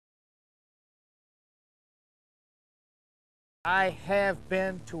I have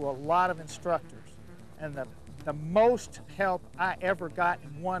been to a lot of instructors, and the most help I ever got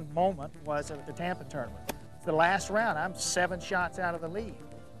in one moment was at the Tampa tournament. The last round, I'm 7 shots out of the lead.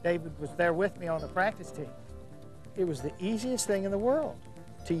 David was there with me on the practice team. It was the easiest thing in the world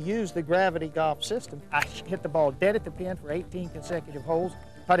to use the gravity golf system. I hit the ball dead at the pin for 18 consecutive holes,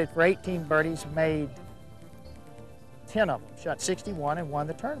 putted for 18 birdies, made 10 of them, shot 61 and won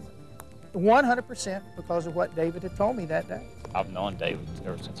the tournament. 100% because of what David had told me that day. I've known David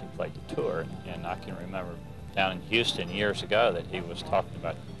ever since he played the tour, and I can remember down in Houston years ago that he was talking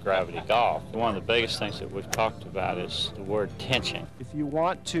about gravity golf. One of the biggest things that we've talked about is the word tension. If you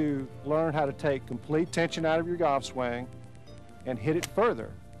want to learn how to take complete tension out of your golf swing and hit it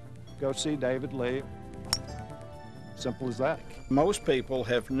further, go see David Lee. Simple as that. Most people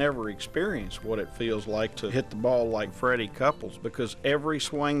have never experienced what it feels like to hit the ball like Freddie Couples, because every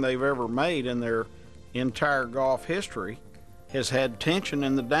swing they've ever made in their entire golf history has had tension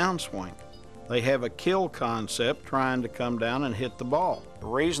in the downswing. They have a kill concept trying to come down and hit the ball. The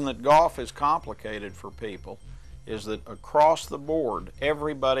reason that golf is complicated for people is that across the board,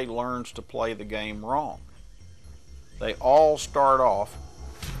 everybody learns to play the game wrong. They all start off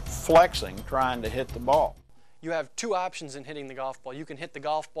flexing, trying to hit the ball. You have 2 options in hitting the golf ball. You can hit the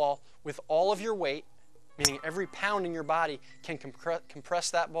golf ball with all of your weight, meaning every pound in your body can compress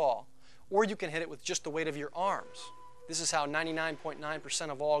that ball, or you can hit it with just the weight of your arms. This is how 99.9%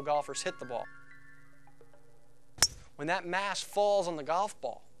 of all golfers hit the ball. When that mass falls on the golf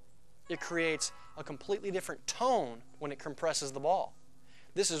ball, it creates a completely different tone when it compresses the ball.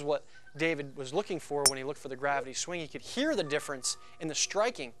 This is what David was looking for when he looked for the gravity swing. He could hear the difference in the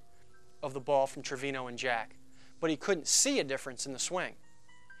striking of the ball from Trevino and Jack, but he couldn't see a difference in the swing.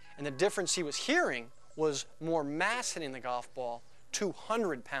 And the difference he was hearing was more mass hitting the golf ball,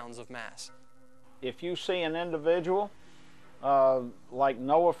 200 pounds of mass. If you see an individual, like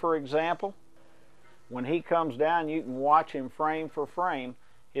Noah for example, when he comes down, you can watch him frame for frame.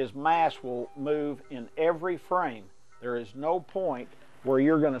 His mass will move in every frame. There is no point where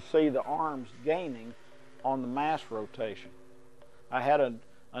you're going to see the arms gaining on the mass rotation. I had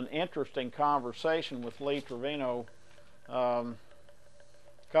an interesting conversation with Lee Trevino a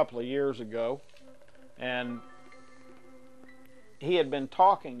couple of years ago, and he had been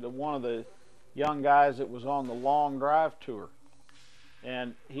talking to one of the young guys that was on the long drive tour,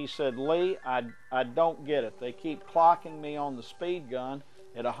 and he said, Lee, I don't get it. They keep clocking me on the speed gun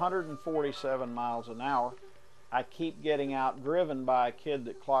at 147 miles an hour. I keep getting outdriven by a kid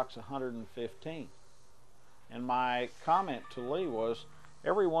that clocks 115. And my comment to Lee was,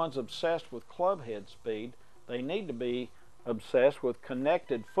 everyone's obsessed with club head speed. They need to be obsessed with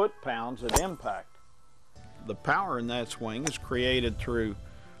connected foot-pounds at impact. The power in that swing is created through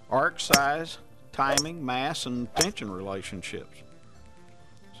arc size, timing, mass, and tension relationships.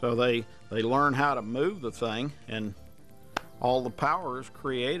 So they learn how to move the thing, and all the power is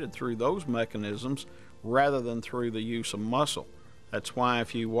created through those mechanisms rather than through the use of muscle. That's why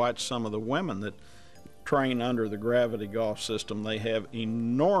if you watch some of the women that train under the gravity golf system, they have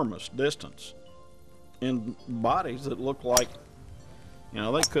enormous distance in bodies that look like, you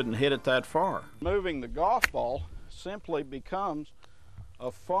know, they couldn't hit it that far. Moving the golf ball simply becomes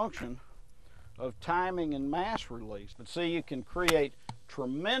a function of timing and mass release. But see, you can create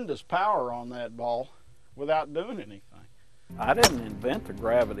tremendous power on that ball without doing anything. I didn't invent the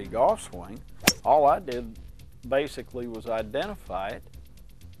gravity golf swing. All I did basically was identify it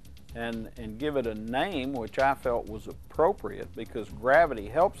and give it a name which I felt was appropriate, because gravity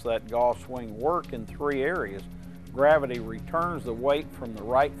helps that golf swing work in 3 areas. Gravity returns the weight from the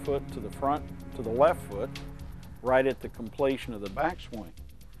right foot to the front to the left foot right at the completion of the backswing.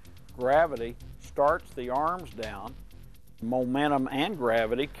 Gravity starts the arms down. Momentum and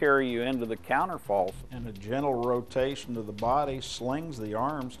gravity carry you into the counterfalls, and a gentle rotation of the body slings the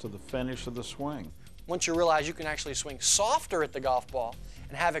arms to the finish of the swing. Once you realize you can actually swing softer at the golf ball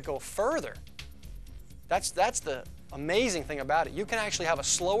and have it go further, that's the amazing thing about it. You can actually have a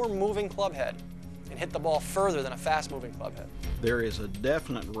slower moving club head and hit the ball further than a fast moving club head. There is a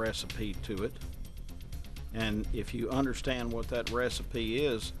definite recipe to it, and if you understand what that recipe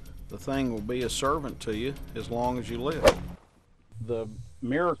is, the thing will be a servant to you as long as you live. The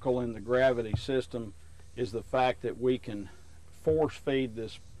miracle in the gravity system is the fact that we can force feed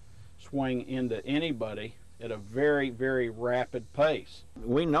this swing into anybody at a very, very rapid pace.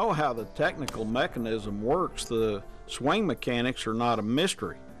 We know how the technical mechanism works. The swing mechanics are not a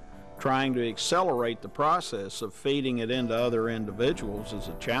mystery. Trying to accelerate the process of feeding it into other individuals is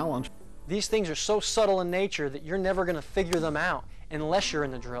a challenge. These things are so subtle in nature that you're never going to figure them out unless you're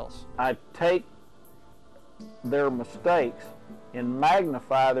in the drills. I take their mistakes and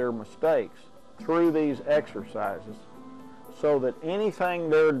magnify their mistakes through these exercises, so that anything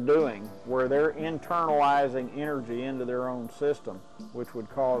they're doing where they're internalizing energy into their own system, which would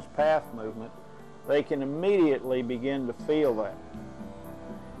cause path movement, they can immediately begin to feel that.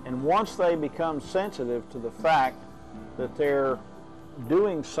 And once they become sensitive to the fact that they're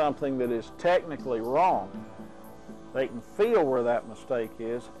doing something that is technically wrong, they can feel where that mistake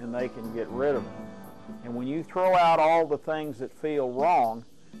is and they can get rid of it. And when you throw out all the things that feel wrong,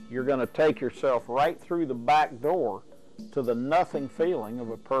 you're going to take yourself right through the back door to the nothing feeling of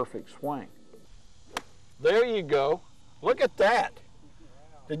a perfect swing. There you go. Look at that.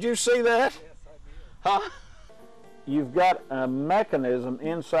 Did you see that? Yes, I did. Huh? You've got a mechanism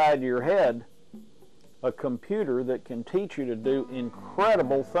inside your head, a computer that can teach you to do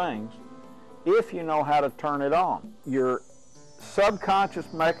incredible things if you know how to turn it on. Your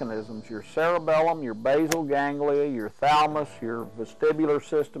subconscious mechanisms, your cerebellum, your basal ganglia, your thalamus, your vestibular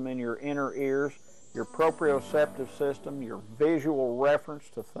system in your inner ears, your proprioceptive system, your visual reference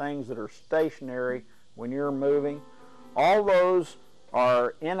to things that are stationary when you're moving, all those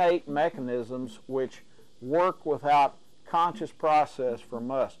are innate mechanisms which work without conscious process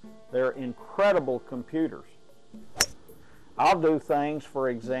from us. They're incredible computers. I'll do things, for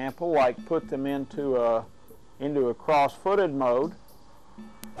example, like put them into a cross-footed mode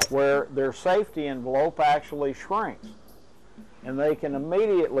where their safety envelope actually shrinks. And they can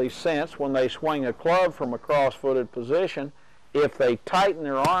immediately sense when they swing a club from a cross-footed position, if they tighten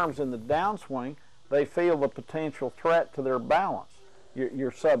their arms in the downswing, they feel the potential threat to their balance.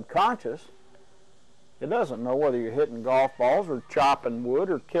 Your subconscious, it doesn't know whether you're hitting golf balls or chopping wood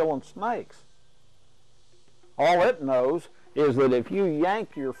or killing snakes. All it knows is that if you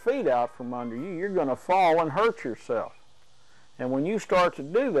yank your feet out from under you, you're going to fall and hurt yourself. And when you start to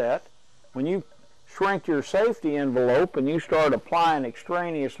do that, when you shrink your safety envelope and you start applying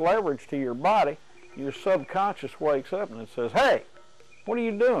extraneous leverage to your body, your subconscious wakes up and it says, hey, what are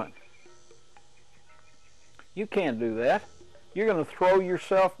you doing? You can't do that. You're going to throw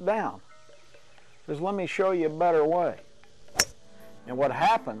yourself down. It says, let me show you a better way. And what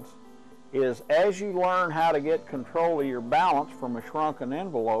happens is as you learn how to get control of your balance from a shrunken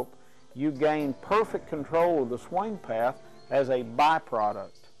envelope, you gain perfect control of the swing path as a byproduct.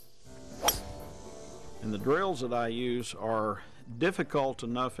 And the drills that I use are difficult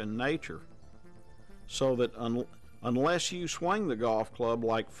enough in nature so that unless you swing the golf club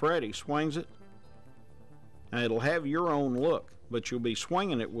like Freddie swings it, now it'll have your own look, but you'll be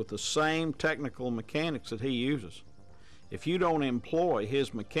swinging it with the same technical mechanics that he uses. If you don't employ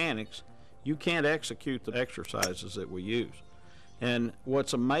his mechanics, you can't execute the exercises that we use. And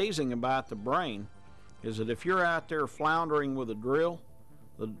what's amazing about the brain is that if you're out there floundering with a drill,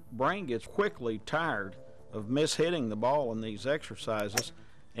 the brain gets quickly tired of mishitting the ball in these exercises,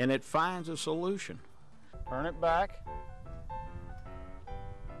 and it finds a solution. Turn it back.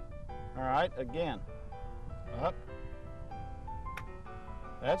 All right, again. Up.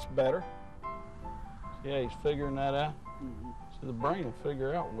 That's better. Yeah, he's figuring that out. So the brain will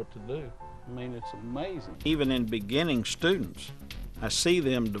figure out what to do. I mean, it's amazing. Even in beginning students, I see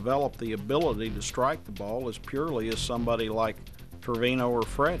them develop the ability to strike the ball as purely as somebody like Trevino or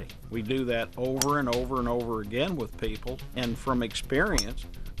Freddie. We do that over and over and over again with people, and from experience,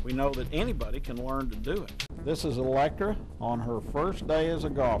 we know that anybody can learn to do it. This is Electra on her first day as a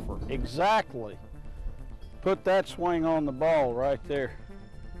golfer. Exactly. Put that swing on the ball right there.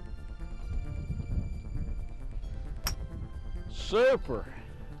 Super.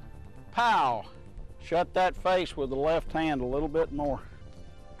 Pow. Shut that face with the left hand a little bit more.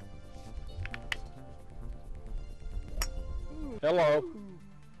 Hello.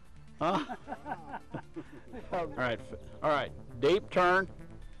 Huh? All right. Deep turn,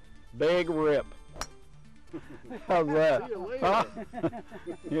 big rip. How's that? Huh?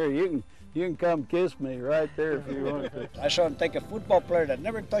 Here, you can come kiss me right there if you want to. I saw him take a football player that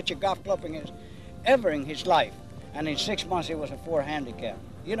never touched a golf club ever in his life, and in 6 months he was a 4 handicap.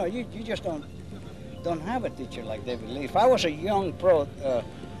 You know, you just don't have a teacher like David Lee. If I was a young pro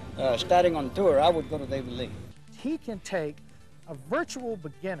starting on tour, I would go to David Lee. He can take a virtual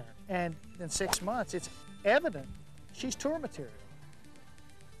beginner, and in 6 months, it's evident she's tour material.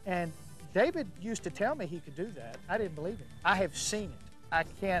 And David used to tell me he could do that. I didn't believe it. I have seen it. I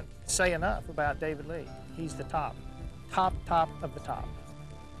can't say enough about David Lee. He's the top of the top.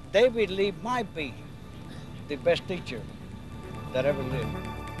 David Lee might be the best teacher that ever lived.